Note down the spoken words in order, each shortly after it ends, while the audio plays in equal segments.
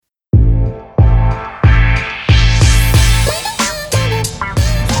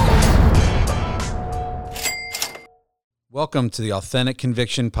Welcome to the Authentic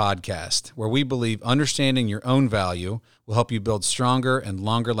Conviction Podcast, where we believe understanding your own value will help you build stronger and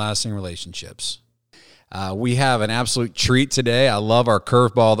longer-lasting relationships. We have an absolute treat today. I love our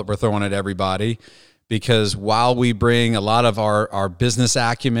curveball that we're throwing at everybody because while we bring a lot of our business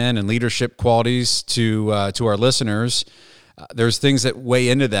acumen and leadership qualities to our listeners, there's things that weigh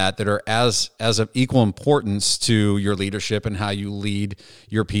into that are as of equal importance to your leadership and how you lead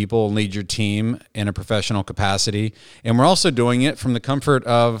your people and lead your team in a professional capacity. And we're also doing it from the comfort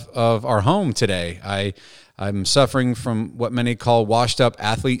of our home today. I'm suffering from what many call washed up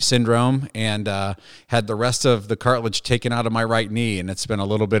athlete syndrome and had the rest of the cartilage taken out of my right knee. And it's been a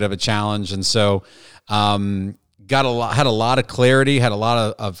little bit of a challenge. And so had a lot of clarity, had a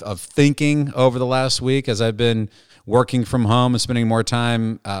lot of thinking over the last week as I've been working from home and spending more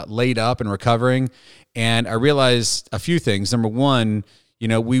time laid up and recovering. And I realized a few things. Number one,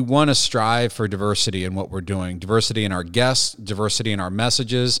 we want to strive for diversity in what we're doing, diversity in our guests, diversity in our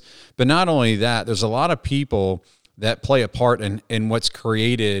messages. But not only that, there's a lot of people that play a part in what's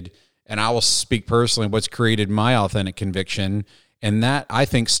created, and I will speak personally, what's created my authentic conviction. And that, I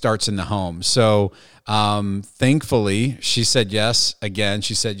think, starts in the home. So thankfully, she said yes again.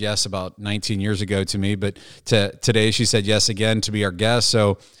 She said yes about 19 years ago to me, but today she said yes again to be our guest.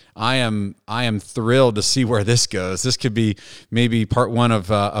 So I am thrilled to see where this goes. This could be maybe part one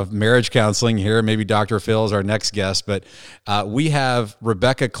of marriage counseling here. Maybe Dr. Phil is our next guest. But we have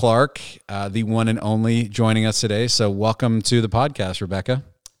Rebecca Clark, the one and only, joining us today. So welcome to the podcast, Rebecca.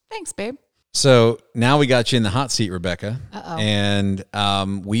 Thanks, babe. So now we got you in the hot seat, Rebecca. Uh-oh. And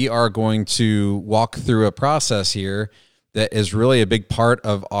we are going to walk through a process here that is really a big part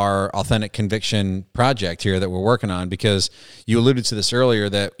of our authentic conviction project here that we're working on, because you alluded to this earlier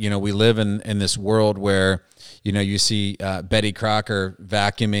that, we live in this world where, you see Betty Crocker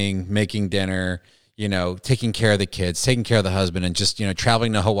vacuuming, making dinner, taking care of the kids, taking care of the husband, and just,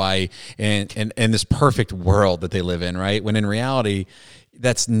 traveling to Hawaii and this perfect world that they live in, right? When in reality,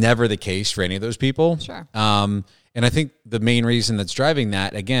 that's never the case for any of those people. Sure. And I think the main reason that's driving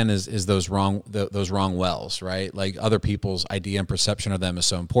that, again, is those wrong wells, right? Like other people's idea and perception of them is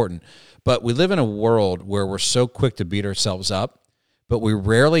so important. But we live in a world where we're so quick to beat ourselves up, but we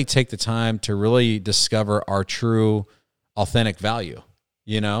rarely take the time to really discover our true authentic value,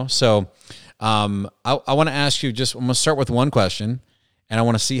 So I want to ask you I'm going to start with one question, and I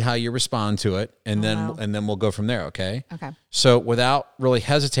want to see how you respond to it, and then we'll go from there, okay? Okay. So without really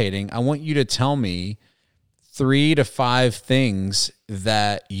hesitating, I want you to tell me 3 to 5 things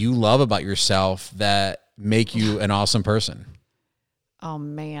that you love about yourself that make you an awesome person. Oh,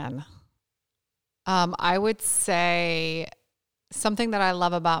 man. I would say something that I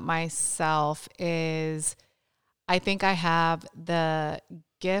love about myself is I think I have the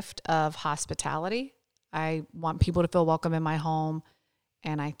gift of hospitality. I want people to feel welcome in my home.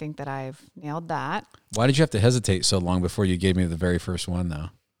 And I think that I've nailed that. Why did you have to hesitate so long before you gave me the very first one, though?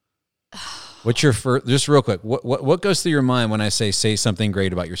 What's your first? Just real quick, what goes through your mind when I say something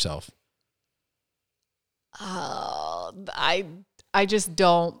great about yourself? I just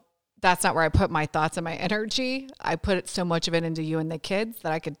don't. That's not where I put my thoughts and my energy. I put so much of it into you and the kids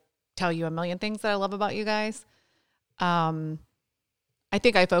that I could tell you a million things that I love about you guys. I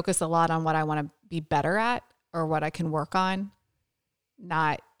think I focus a lot on what I want to be better at or what I can work on.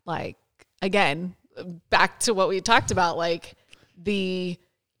 Not like, again, back to what we talked about, like the,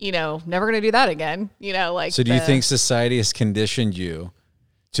 never going to do that again, So do you think society has conditioned you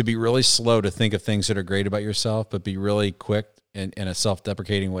to be really slow to think of things that are great about yourself, but be really quick in a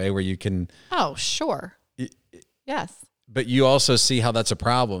self-deprecating way where you can... Oh, sure. Yes. But you also see how that's a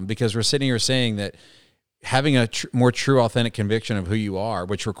problem, because we're sitting here saying that having a more true, authentic conviction of who you are,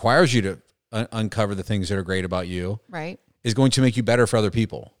 which requires you to uncover the things that are great about you. Right. Is going to make you better for other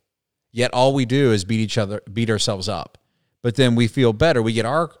people. Yet all we do is beat ourselves up. But then we feel better. We get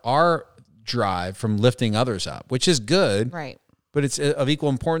our drive from lifting others up, which is good. Right. But it's of equal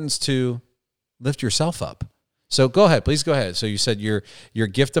importance to lift yourself up. So please go ahead. So you said your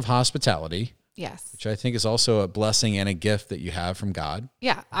gift of hospitality. Yes. Which I think is also a blessing and a gift that you have from God.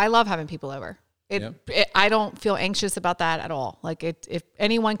 Yeah. I love having people over. I don't feel anxious about that at all. Like if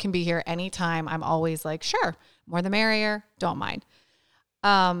anyone can be here anytime, I'm always like, sure, more the merrier, don't mind.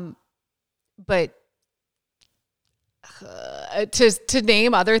 But to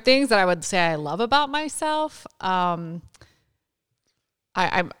name other things that I would say I love about myself, my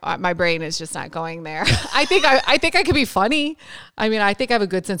brain is just not going there. I think I could be funny. I mean, I think I have a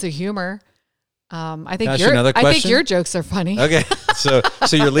good sense of humor. I think Ask you another I think question? your jokes are funny. Okay. So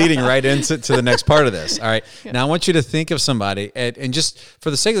you're leading right into the next part of this. All right. Yeah. Now I want you to think of somebody and just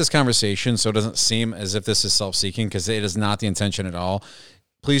for the sake of this conversation, so it doesn't seem as if this is self-seeking, because it is not the intention at all.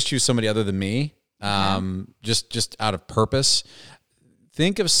 Please choose somebody other than me. Just out of purpose.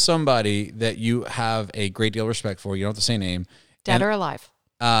 Think of somebody that you have a great deal of respect for. You don't have to say name. Dead or alive?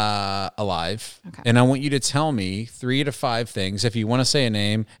 Alive. Okay. And I want you to tell me 3 to 5 things. If you want to say a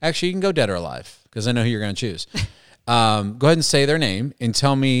name, actually you can go dead or alive, because I know who you're going to choose. Go ahead and say their name and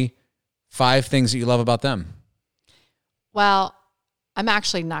tell me 5 things that you love about them. Well, I'm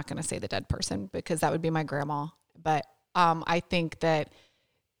actually not going to say the dead person, because that would be my grandma. But I think that,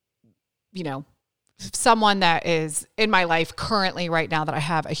 someone that is in my life currently right now that I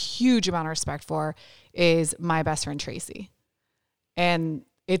have a huge amount of respect for is my best friend, Tracy. And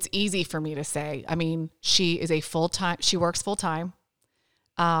it's easy for me to say. I mean, she works full-time.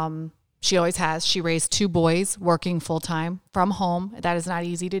 She always has. She raised 2 boys working full-time from home. That is not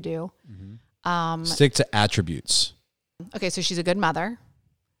easy to do. Mm-hmm. Stick to attributes. Okay, so she's a good mother.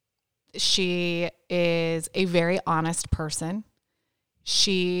 She is a very honest person.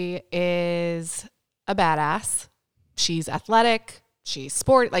 She is a badass. She's athletic. She's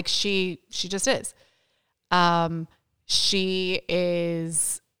sport. Like she just is. She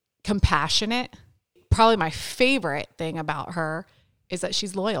is compassionate. Probably my favorite thing about her is that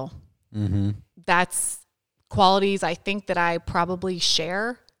she's loyal. Mm-hmm. That's qualities I think that I probably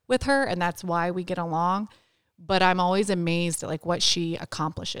share with her, and that's why we get along. But I'm always amazed at like what she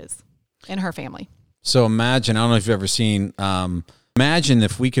accomplishes in her family. So imagine, I don't know if you've ever seen, imagine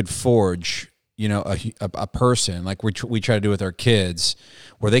if we could forge, a person like we try to do with our kids,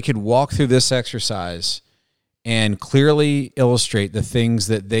 where they could walk through this exercise and clearly illustrate the things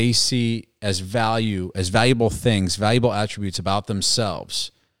that they see as valuable things, valuable attributes about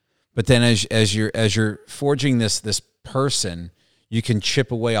themselves. But then as you're forging this person, you can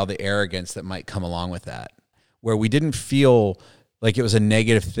chip away all the arrogance that might come along with that, where we didn't feel like it was a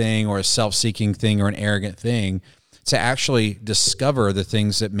negative thing or a self-seeking thing or an arrogant thing, to actually discover the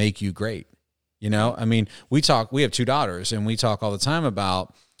things that make you great. I mean, we have 2 daughters, and we talk all the time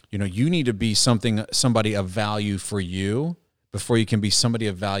about, you need to be somebody of value for you before you can be somebody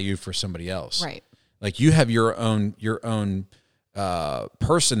of value for somebody else. Right. Like you have your own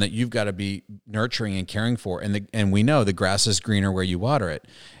person that you've got to be nurturing and caring for. And we know the grass is greener where you water it.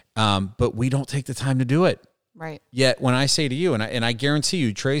 But we don't take the time to do it. Right. Yet when I say to you, and I guarantee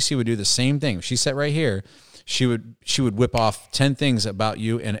you, Tracy would do the same thing. If she sat right here, she would whip off 10 things about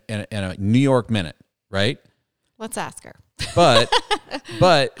you in a New York minute, right? Let's ask her.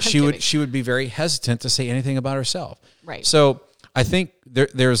 But she would be very hesitant to say anything about herself. Right. So I think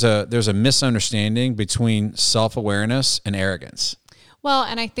there's a misunderstanding between self-awareness and arrogance. Well,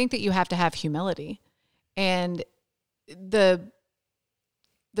 and I think that you have to have humility. And the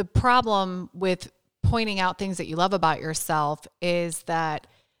problem with pointing out things that you love about yourself is that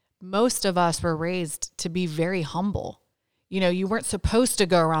most of us were raised to be very humble. You weren't supposed to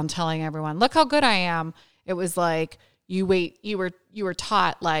go around telling everyone, look how good I am. It was like, you were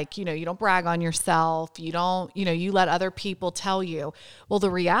taught like, you don't brag on yourself. You don't, you let other people tell you. Well, the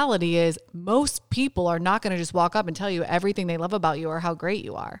reality is most people are not going to just walk up and tell you everything they love about you or how great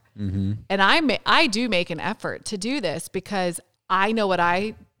you are. Mm-hmm. And I do make an effort to do this because I know what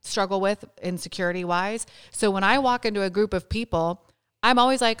I struggle with insecurity wise. So when I walk into a group of people, I'm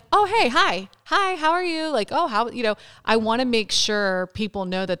always like, oh, hey, hi, how are you? Like, oh, how, I want to make sure people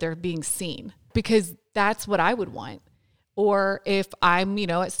know that they're being seen, because that's what I would want. Or if I'm, at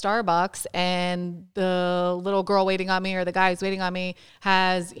Starbucks and the little girl waiting on me or the guy who's waiting on me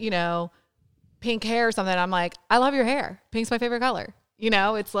has, pink hair or something, I'm like, I love your hair. Pink's my favorite color.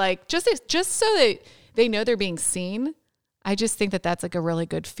 It's like, just so that they know they're being seen. I just think that that's like a really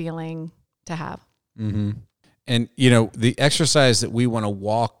good feeling to have. Mm-hmm. And, the exercise that we want to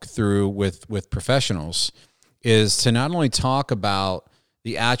walk through with professionals is to not only talk about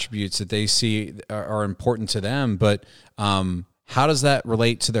the attributes that they see are important to them, but how does that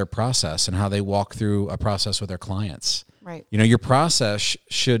relate to their process and how they walk through a process with their clients? Right. Your process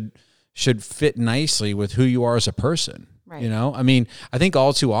should fit nicely with who you are as a person. Right. I mean, I think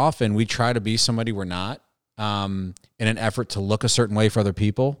all too often we try to be somebody we're not in an effort to look a certain way for other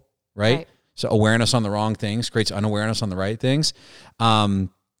people, right? So awareness on the wrong things creates unawareness on the right things.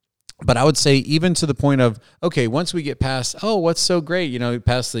 But I would say even to the point of, okay, once we get past, oh, what's so great,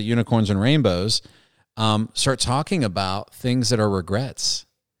 past the unicorns and rainbows, start talking about things that are regrets.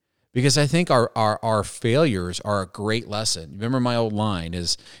 Because I think our failures are a great lesson. Remember my old line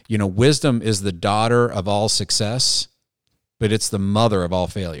is, wisdom is the daughter of all success, but it's the mother of all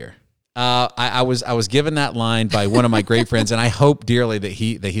failure. I was given that line by one of my great friends, and I hope dearly that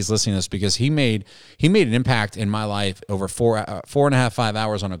he's listening to this, because he made an impact in my life over 4.5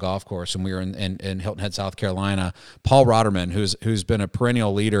 hours on a golf course, and we were in Hilton Head, South Carolina. Paul Rotterman, who's been a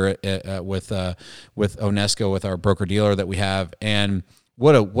perennial leader with Onesco, with our broker dealer that we have, and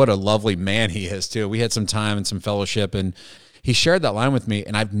what a lovely man he is too. We had some time and some fellowship, and he shared that line with me,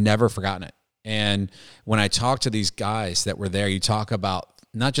 and I've never forgotten it. And when I talk to these guys that were there, you talk about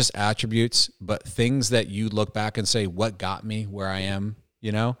not just attributes, but things that you look back and say, what got me where I am,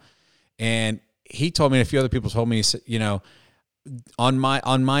 And he told me, and a few other people told me, on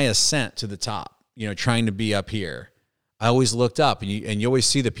my ascent to the top, trying to be up here, I always looked up, and you always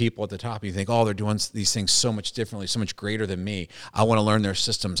see the people at the top, and you think, oh, they're doing these things so much differently, so much greater than me. I want to learn their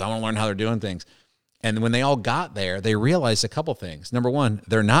systems. I want to learn how they're doing things. And when they all got there, they realized a couple things. Number one,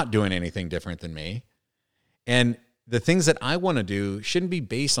 they're not doing anything different than me. And the things that I want to do shouldn't be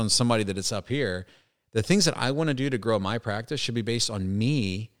based on somebody that is up here. The things that I want to do to grow my practice should be based on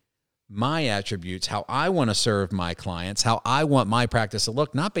me, my attributes, how I want to serve my clients, how I want my practice to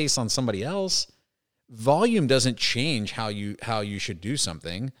look, not based on somebody else. Volume doesn't change how you should do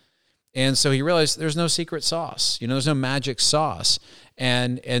something. And so he realized there's no secret sauce, there's no magic sauce.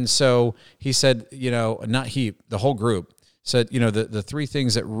 And so he said, not he, the whole group said, the three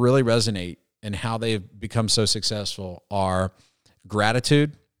things that really resonate and how they've become so successful are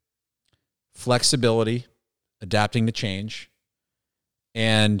gratitude, flexibility, adapting to change,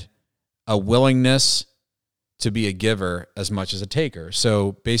 and a willingness to be a giver as much as a taker.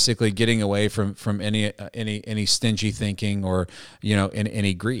 So basically getting away from any stingy thinking or,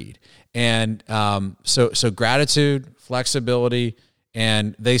 any greed. And so gratitude, flexibility,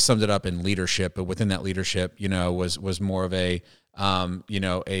 and they summed it up in leadership, but within that leadership, was more of a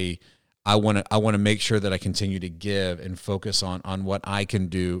I want to make sure that I continue to give and focus on what I can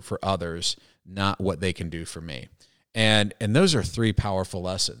do for others, not what they can do for me. And those are three powerful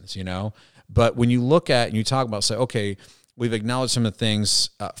lessons, But when you look at and you talk about, say, okay, we've acknowledged some of the things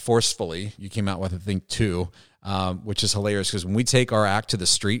forcefully. You came out with, I think, 2, which is hilarious, because when we take our act to the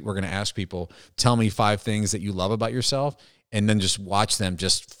street, we're going to ask people, tell me 5 things that you love about yourself, and then just watch them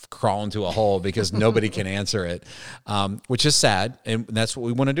just crawl into a hole because nobody can answer it, which is sad. And that's what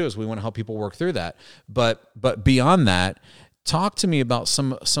we want to do, is we want to help people work through that. But beyond that, talk to me about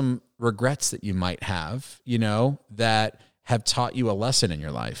some regrets that you might have, that have taught you a lesson in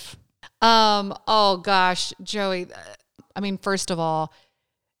your life. Oh gosh, Joey. I mean, first of all,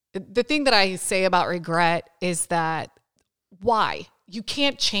 the thing that I say about regret is that why? You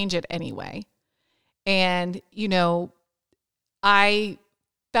can't change it anyway. And, I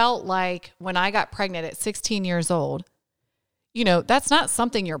felt like when I got pregnant at 16 years old, that's not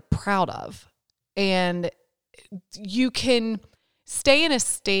something you're proud of. And you can stay in a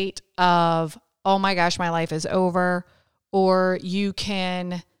state of, oh my gosh, my life is over. Or you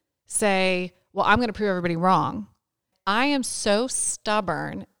can say, well, I'm going to prove everybody wrong. I am so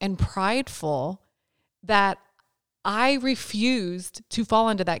stubborn and prideful that I refused to fall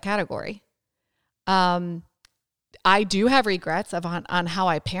into that category. I do have regrets on how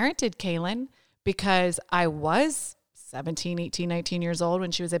I parented Kaylin, because I was 17, 18, 19 years old when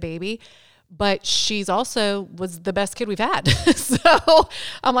she was a baby, but she's also was the best kid we've had. So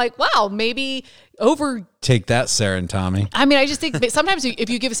I'm like, wow, maybe Take that, Sarah and Tommy. I mean, I just think that sometimes if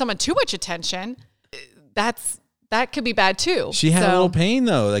you give someone too much attention, that could be bad too. She had a little pain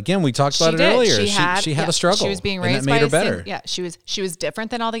though. Again, we talked about it earlier. She had a struggle. She was being raised by her better. She was different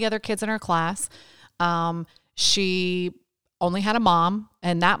than all the other kids in her class. She only had a mom,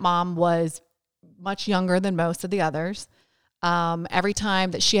 and that mom was much younger than most of the others. Every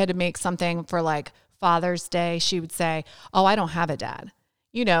time that she had to make something for like Father's Day, she would say, oh, I don't have a dad.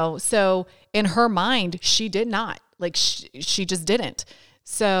 So in her mind, she did not. Like she just didn't.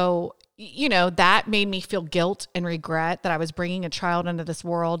 So, that made me feel guilt and regret that I was bringing a child into this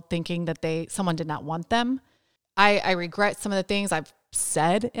world thinking that someone did not want them. I regret some of the things I've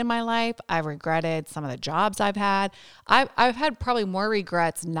said in my life. I've regretted some of the jobs I've had. I've had probably more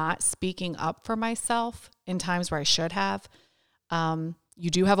regrets not speaking up for myself in times where I should have. You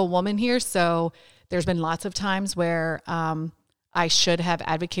do have a woman here, so there's been lots of times where I should have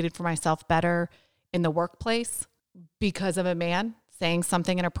advocated for myself better in the workplace because of a man saying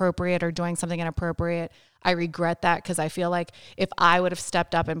something inappropriate or doing something inappropriate. I regret that because I feel like if I would have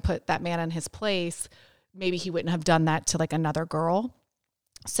stepped up and put that man in his place, maybe he wouldn't have done that to like another girl.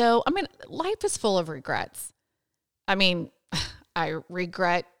 So, I mean, life is full of regrets. I mean, I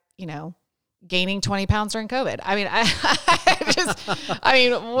regret, gaining 20 pounds during COVID. I mean,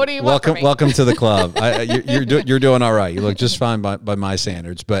 what do you want from me? Welcome to the club. You're doing all right. You look just fine by my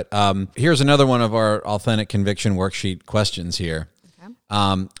standards. But here's another one of our authentic conviction worksheet questions here.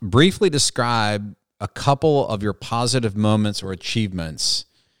 Okay. Briefly describe a couple of your positive moments or achievements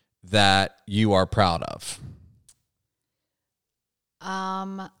that you are proud of.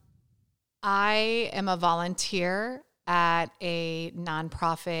 I am a volunteer at a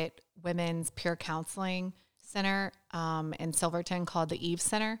nonprofit women's peer counseling center in Silverton called the Eve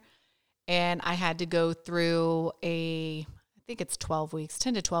Center. And I had to go through I think it's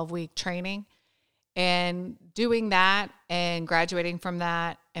 10 to 12 week training. And doing that and graduating from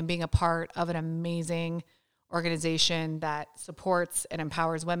that and being a part of an amazing organization that supports and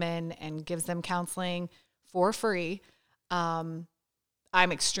empowers women and gives them counseling for free, I'm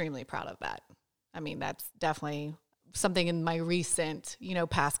extremely proud of that. I mean, that's definitely something in my recent,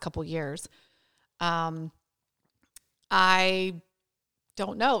 past couple years. I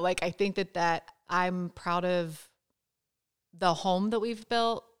don't know. Like, I think that I'm proud of the home that we've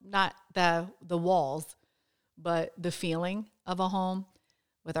built, not the walls, but the feeling of a home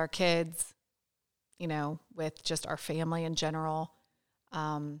with our kids, with just our family in general.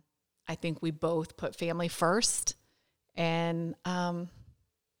 I think we both put family first. And,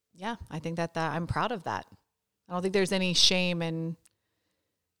 I think that I'm proud of that. I don't think there's any shame in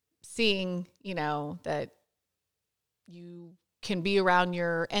seeing, that you can be around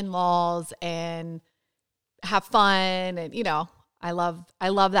your in-laws and have fun. And, I love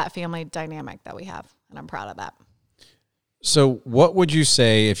that family dynamic that we have, and I'm proud of that. So what would you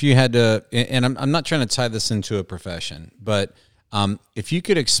say if you had to, and I'm not trying to tie this into a profession, but if you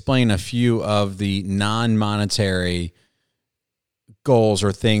could explain a few of the non-monetary goals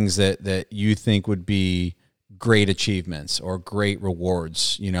or things that you think would be great achievements or great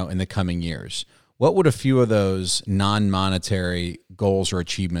rewards, in the coming years, what would a few of those non-monetary goals or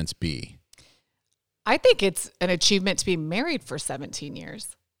achievements be? I think it's an achievement to be married for 17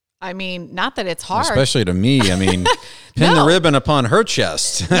 years. I mean, not that it's hard. Especially to me. I mean, pin the ribbon upon her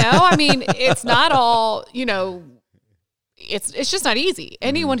chest. No, I mean, it's not all, it's just not easy.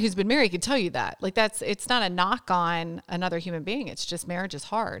 Anyone who's been married can tell you that. Like, it's not a knock on another human being. It's just marriage is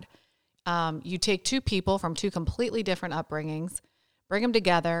hard. You take two people from two completely different upbringings, bring them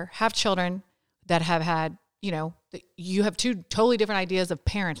together, have children that have had, you have two totally different ideas of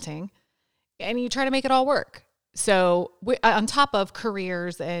parenting, and you try to make it all work. So on top of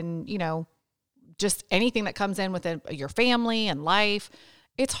careers and, just anything that comes in with your family and life,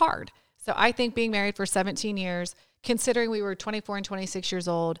 it's hard. So I think being married for 17 years, considering we were 24 and 26 years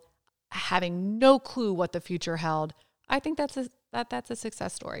old, having no clue what the future held, I think that's a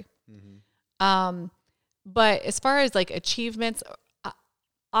success story. Mm-hmm. But as far as like achievements,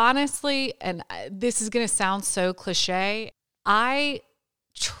 honestly, and this is going to sound so cliche, I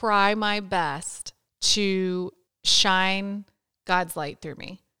try my best to shine God's light through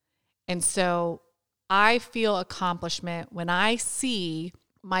me. And so I feel accomplishment when I see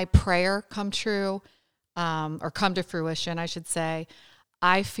my prayer come true, or come to fruition, I should say.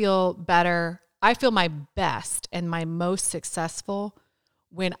 I feel better. I feel my best and my most successful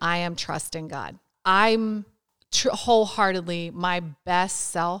when I am trusting God. I'm wholeheartedly my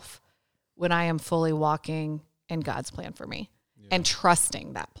best self when I am fully walking in God's plan for me and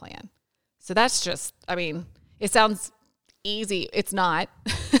trusting that plan. So that's just, it sounds easy. It's not.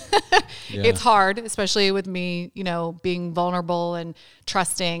 It's hard, especially with me, being vulnerable and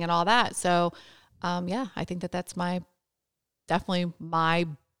trusting and all that. So, I think that's definitely my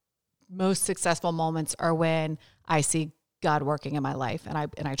most successful moments are when I see God working in my life and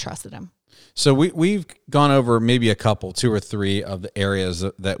I trusted him. So we've gone over maybe a couple, 2 or 3 of the areas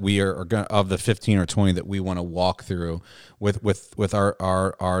that we are going of the 15 or 20 that we want to walk through with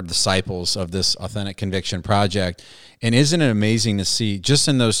our disciples of this Authentic Conviction Project. And isn't it amazing to see just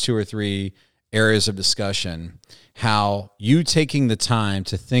in those 2 or 3 areas of discussion how you taking the time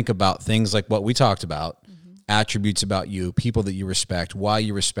to think about things like what we talked about, attributes about you, people that you respect, why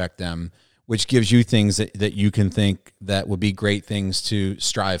you respect them, which gives you things that you can think that would be great things to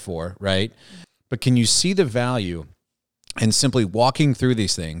strive for, right? But can you see the value in simply walking through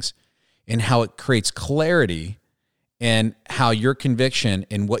these things and how it creates clarity and how your conviction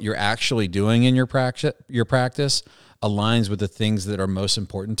and what you're actually doing in your practice aligns with the things that are most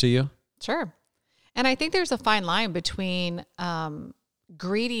important to you? Sure. And I think there's a fine line between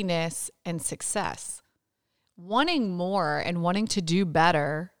greediness and success. Wanting more and wanting to do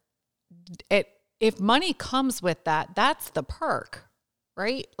better, if money comes with that, that's the perk,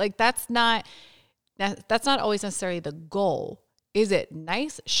 right? Like that's not always necessarily the goal. Is it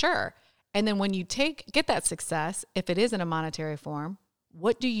nice? Sure. And then when you get that success, if it is in a monetary form,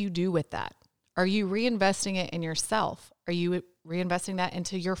 what do you do with that? Are you reinvesting it in yourself? Are you reinvesting that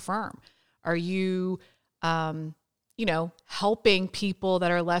into your firm? Are you, helping people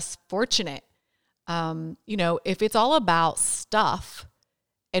that are less fortunate? If it's all about stuff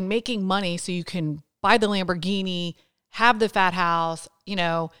and making money so you can buy the Lamborghini, have the fat house,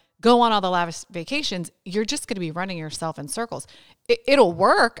 go on all the lavish vacations, you're just going to be running yourself in circles. It'll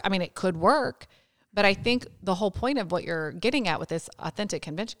work. I mean, it could work. But I think the whole point of what you're getting at with this authentic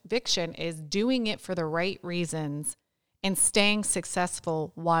conviction is doing it for the right reasons and staying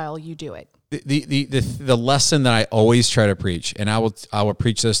successful while you do it. The lesson that I always try to preach, and I will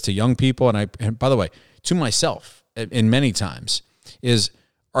preach this to young people, and by the way, to myself, in many times, is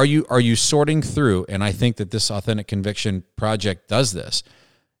are you sorting through? And I think that this Authentic Conviction project does this.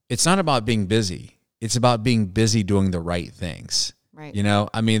 It's not about being busy. It's about being busy doing the right things. Right.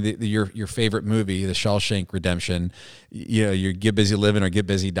 Your favorite movie, The Shawshank Redemption, you get busy living or get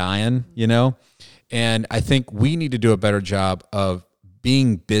busy dying, And I think we need to do a better job of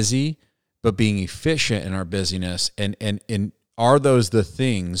being busy, but being efficient in our busyness. And are those the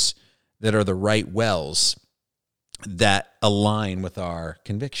things that are the right wells that align with our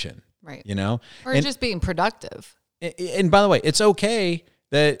conviction? Right. Or just being productive. And by the way, it's okay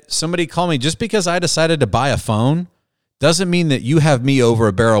that somebody call me. Just because I decided to buy a phone doesn't mean that you have me over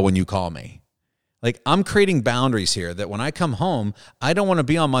a barrel when you call me. Like, I'm creating boundaries here that when I come home, I don't want to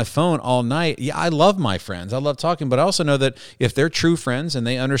be on my phone all night. Yeah, I love my friends. I love talking, but I also know that if they're true friends and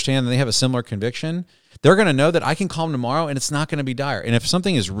they understand and they have a similar conviction, they're going to know that I can call them tomorrow and it's not going to be dire. And if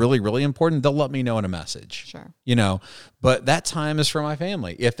something is really, really important, they'll let me know in a message. Sure. But that time is for my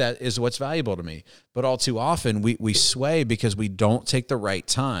family, if that is what's valuable to me. But all too often we sway because we don't take the right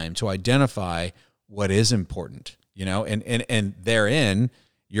time to identify what is important, and therein,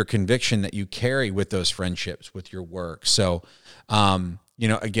 your conviction that you carry with those friendships, with your work. So,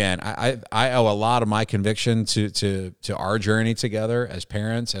 again, I owe a lot of my conviction to our journey together as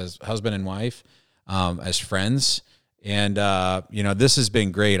parents, as husband and wife, as friends. And, this has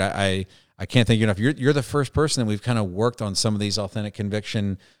been great. I can't thank you enough. You're the first person that we've kind of worked on some of these authentic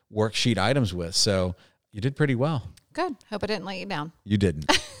conviction worksheet items with. So you did pretty well. Good. Hope I didn't let you down. You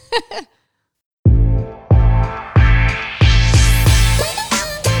didn't.